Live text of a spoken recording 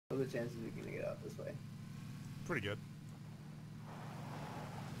the chances we can get out this way? Pretty good.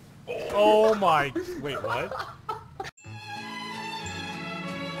 Oh my... Wait, what?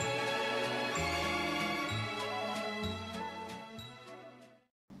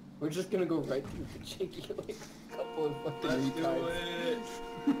 We're just gonna go right through the cheeky like a couple of fucking Let's do it!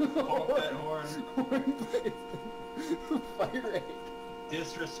 Honk that horn. Horn blazing. Fire egg.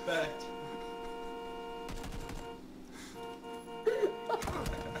 Disrespect.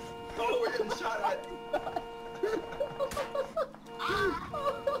 Oh, we're getting shot at!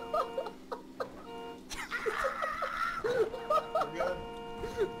 We're good.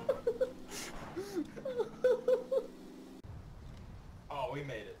 Oh, we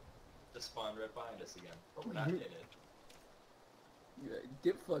made it. Just spawned right behind us again. But we're not in it. Yeah,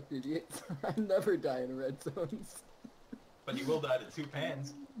 get fucked, idiots. I never die in red zones. But you will die to 2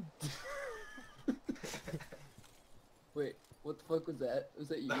 pans. Wait, what the fuck was that? Was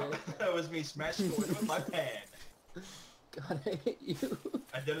that you guys? That was me smashing the window with my pan. God, I hate you.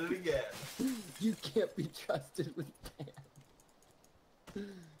 I did it again. You can't be trusted with pan.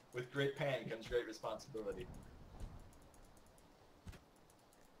 With great pan comes great responsibility.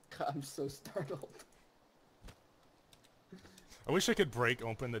 God, I'm so startled. I wish I could break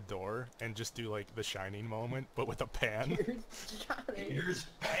open the door and just do like the Shining moment, but with a pan. Here's Johnny. Here's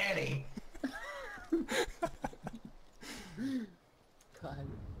panning. God.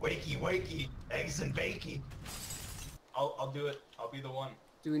 Wakey, wakey, eggs and bakey. I'll do it. I'll be the one.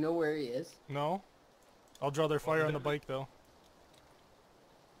 Do we know where he is? No? I'll draw their fire on the bike though.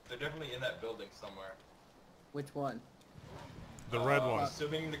 They're definitely in that building somewhere. Which one? The red one.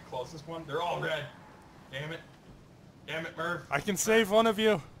 Assuming the closest one. They're all red. Damn it. Damn it, Murph. I can save one of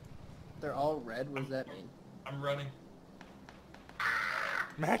you. They're all red? What does that mean? I'm running.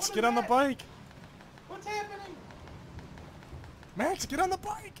 Max, What get is on the that? bike. What's happening? Max, get on the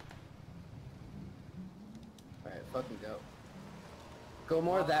bike. Alright, fucking go. Go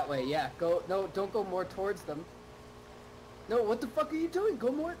more that way, yeah. Go, no, don't go more towards them. No, what the fuck are you doing?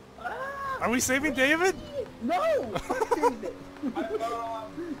 Go more. Ah! Are we saving David? No! Fuck David!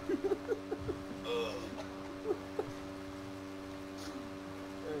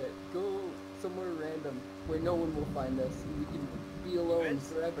 Alright, go somewhere random where no one will find us. We can be alone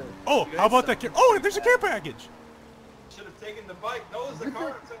forever. Oh, how about that care? Oh, there's a care package. Should have taken the bike. No, it's the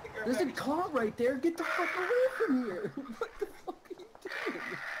car inside the car. There's a package. car right there. Get the fuck away from here. What the fuck are you doing?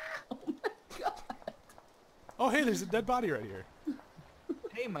 Oh my god. Oh, hey, there's a dead body right here.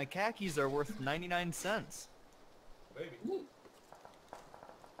 Hey, my khakis are worth 99 cents. Baby.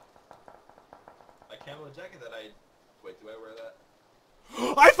 My camel jacket that I... Wait, do I wear that?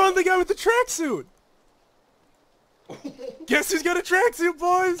 I found the guy with the tracksuit. Guess who's got a tracksuit,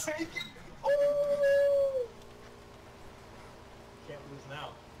 boys? Oh! Can't lose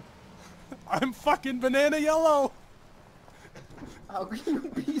now. I'm fucking banana yellow. How can you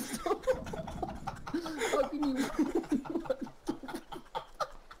be so... How can you...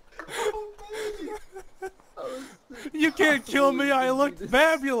 You can't kill me. I look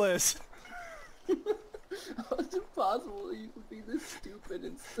fabulous. How is it possible you could be this stupid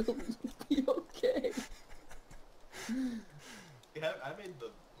and still be okay? Yeah, I made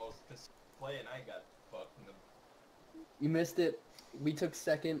the most play and I got fucked in the... You missed it. We took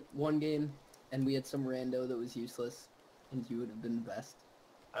second, one game, and we had some rando that was useless, and you would have been the best.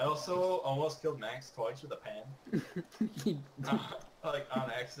 I also almost killed Max twice with a pan. Like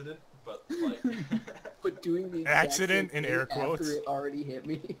on accident, but like... But doing the exact Accident same in thing air quotes. after it already hit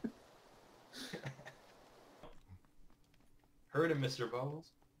me. Heard him, Mr.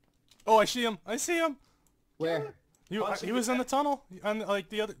 Bubbles. Oh, I see him. I see him. Where? He was in the tunnel on like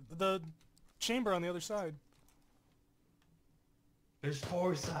the chamber on the other side. There's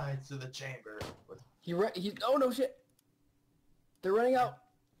 4 sides to the chamber. He oh no shit! They're running out!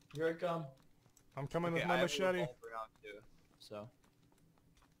 Here I come. I'm coming Okay, with my I have a machete. revolver out too, so.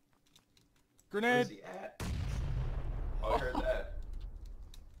 Where's Grenade. he at? Oh, I heard that.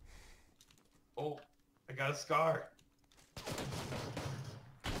 Oh, I got a scar.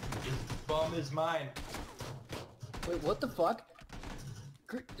 His bum is mine. Wait, what the fuck?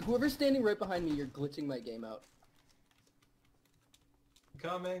 Whoever's standing right behind me, you're glitching my game out.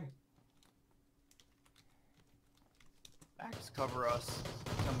 Coming. Max, cover us.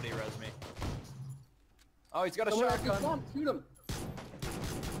 Somebody res me. Oh, he's got a Someone else is shotgun. gone. Shoot him!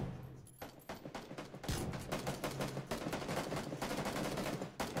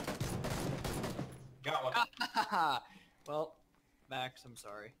 Got one. Well, Max, I'm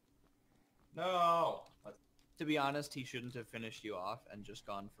sorry. No. To be honest, he shouldn't have finished you off and just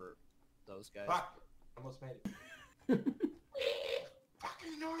gone for those guys. Fuck. Almost made it.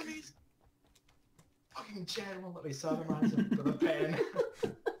 Fucking normies! Fucking Chad won't let me sodomize him with a pan.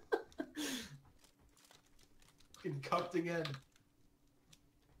 Fucking cupped again.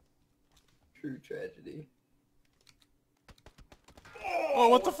 True tragedy. Oh,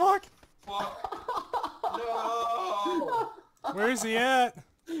 what the fuck? Fuck! No! Where is he at?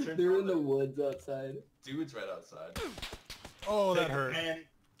 They're in the woods outside. Dude's right outside. Oh, that Take the hurt. pan.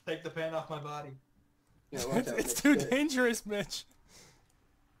 Take the pan off my body. Yeah, watch out, It's Mitch. too dangerous, Mitch.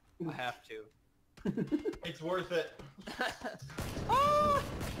 I have to. It's worth it. Ah!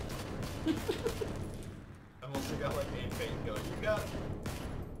 I've also got like aim paint going. You got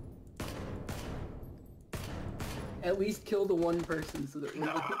it. At least kill the one person so that we're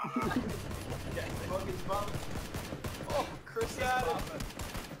Yeah, fuck his bum. Oh, Chris Got got it. it.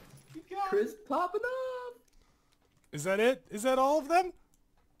 You got it. Chris popping up. Is that it? Is that all of them?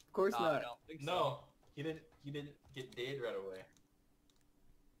 Of course I not. don't think so. No, he didn't get dead right away.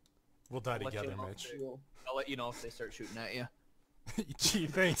 We'll die Let you together, know. Mitch. Cool. I'll let you know if they start shooting at you. Gee,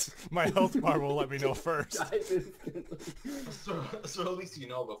 thanks. My health bar will let me know first. Die instantly. So at least you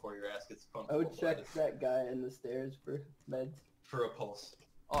know before your ass gets pumped. I would full of check blood. that guy in the stairs for meds. For a pulse.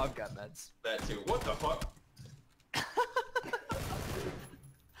 Oh, I've got meds. That too. What the fuck?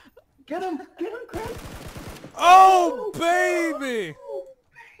 Get him, Chris! Oh, baby! Oh,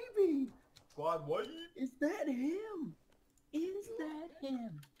 baby! Squad what? Is that him? Is that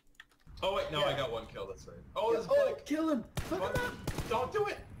him? Oh wait, no, Yeah. I got one kill. That's right. Oh, this Oh, bike. kill him! Fuck him up! Don't do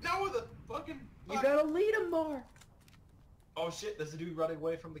it! No, the fucking. You fuck. gotta lead him more! Oh shit! There's a dude running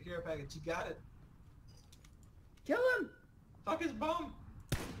away from the care package. You got it. Kill him! Fuck his bum.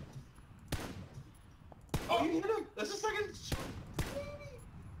 Oh, you hit him. That's a second.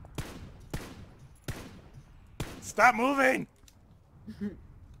 Stop moving!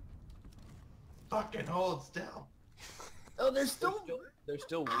 Fucking hold still. Oh, they're still... They're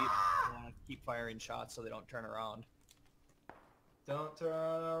still weak. I want to keep firing shots so they don't turn around. Don't turn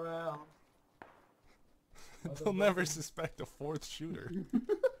around. They'll never suspect a fourth shooter.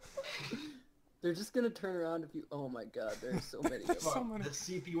 They're just gonna turn around if you... Oh my god, there are so many of them. So Fuck, many- the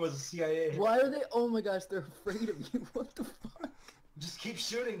CP was a CIA. Why are they... Oh my gosh, they're afraid of you. What the fuck? Just keep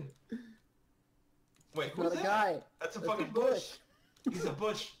shooting. Wait, Not who's a that? guy. That's a That's a fucking bush. bush. He's a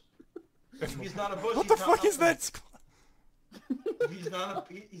bush. If he's not a bush, What he's the not fuck is nothing. that? If he's not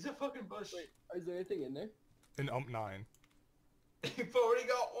a... He's a fucking bush. Wait, is there anything in there? In UMP 9. You've already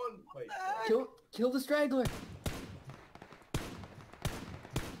got one. Wait. Kill the straggler.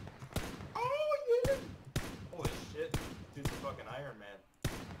 Oh, you hit him. Holy shit. Dude's a fucking Iron Man.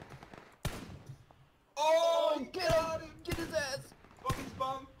 Oh, you Get got him! him. Get his ass! Fuck his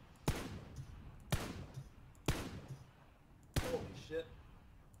bum. Holy shit.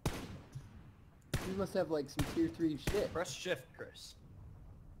 You must have like some tier 3 shit. Press shift, Chris.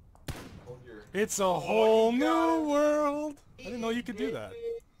 Hold your... It's a whole you got new it. world! I didn't know you could do that.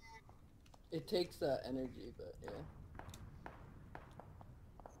 It takes energy, but yeah.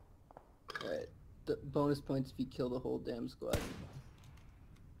 Alright. The bonus points if you kill the whole damn squad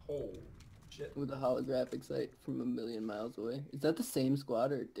Holy shit. with a holographic sight from a million miles away. Is that the same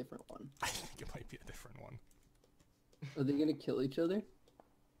squad or a different one? I think it might be a different one. Are they gonna kill each other?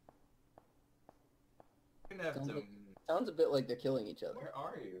 You're gonna have Sounds to... like- Sounds a bit like they're killing each other. Where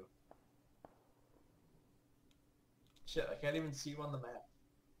are you? Shit, I can't even see you on the map.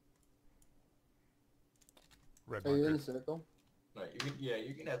 Red Are you in marker. a circle? No,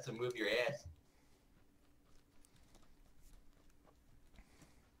 you're gonna have to move your ass.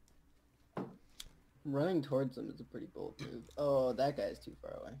 Running towards them is a pretty bold move. Oh, that guy's too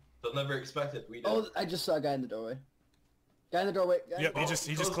far away. They'll never expect it. We do. Oh, I just saw a guy in the doorway. Guy in the doorway. Guy in Yep, the he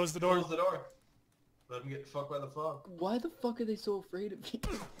doorway. just closed the door. Close the door. Let him get fucked by the fog. Why the fuck are they so afraid of you?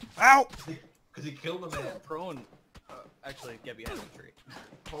 Ow! Cause he killed a man. Prone. Actually, get behind the tree.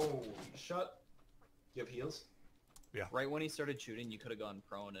 Holy shut. You have heals? Right when he started shooting, you could have gone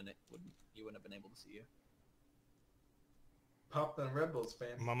prone, and you wouldn't have been able to see you. Pop them Red Bulls,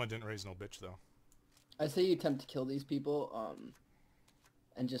 fam. Mama didn't raise no bitch though. I say you attempt to kill these people,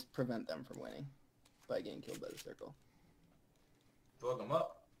 and just prevent them from winning by getting killed by the circle. Plug them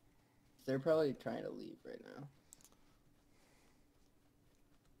up. They're probably trying to leave right now.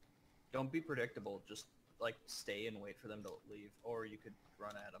 Don't be predictable. Just like stay and wait for them to leave, or you could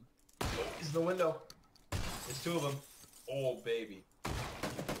run at them. Oh, he's in the window. There's two of them. Oh, baby.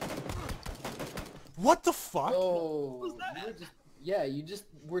 What the fuck? Oh, was that? you were just, yeah, you just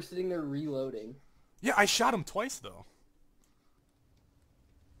were sitting there reloading. Yeah, I shot him twice though.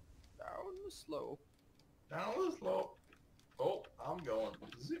 Down the slope. Down the slope. Oh, I'm going.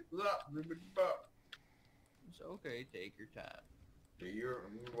 Zip, zap, ribbit, bop. It's okay. Take your time.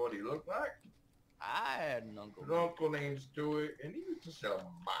 What do you look like? I had an uncle. His uncle named Stuart, and he used to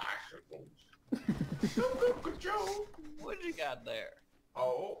sell bicycles. Uncle Joe. What you got there?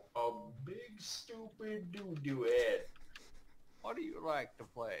 Oh, a big stupid doo-doo head. What do you like to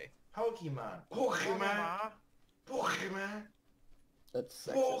play? Pokemon. Pokemon. Pokemon. That's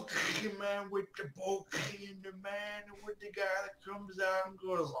sexist. Pokemon with the Poke in the man with the guy that comes out and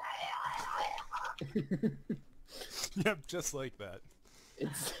goes. Yep, just like that.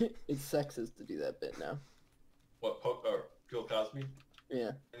 It's sexist to do that bit now. What, Bill Cosby?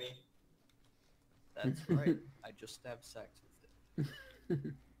 Yeah. Any? That's right. I just have sex with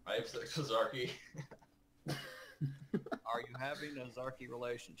it. I have sex with Zarky. Are you having a Zarky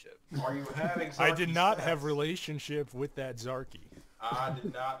relationship? Are you having Zarky I did not sex? have relationship with that Zarky. I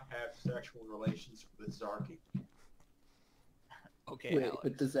did not have sexual relations with Zarky. Okay, Wait, Alex.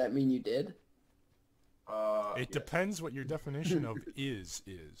 but does that mean you did? It Yeah. depends what your definition of is.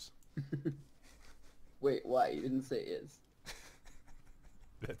 Wait, why? You didn't say is.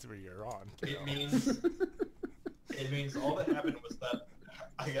 That's where you're on. It means all that happened was that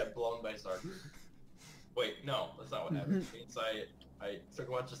I got blown by Zarky. Wait, no, that's not what happened. It means I took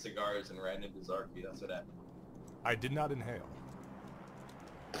a bunch of cigars and ran into Zarky. That's what happened. I did not inhale.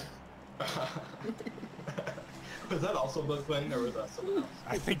 Was that also Bill Clinton, or was that someone else?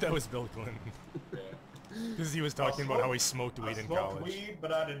 I think that was Bill Clinton. Yeah. Because he was talking about how he smoked I weed in smoked college. weed,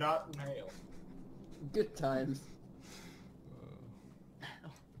 but I did not inhale. Good times.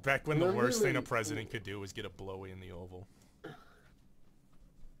 Back when the Remember worst thing a when- president could do was get a blowy in the Oval.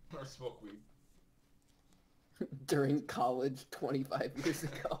 Or smoke weed. During college 25 years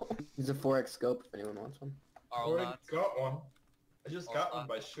ago. He's a 4X scope if anyone wants one. Already Arlonauts, got one. I just got one Arlonauts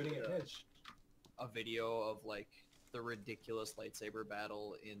by did shooting a pitch. a video of like the ridiculous lightsaber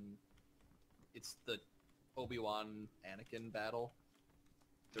battle in it's the Obi-Wan Anakin battle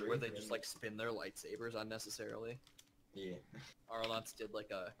where they just like spin their lightsabers unnecessarily. Yeah. Arlonauts did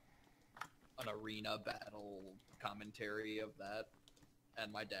like an arena battle commentary of that,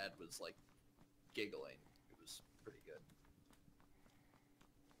 and my dad was like giggling. It was pretty good.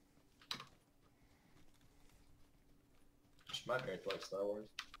 My parents like Star Wars.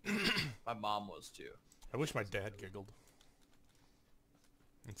 My mom was too. I wish my dad giggled.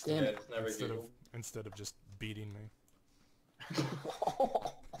 Damn Yeah, it. it's never giggled. Instead of just beating me.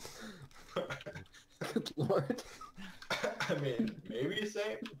 Good lord. I mean, maybe the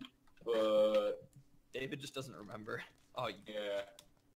same, but David just doesn't remember. Oh, yeah.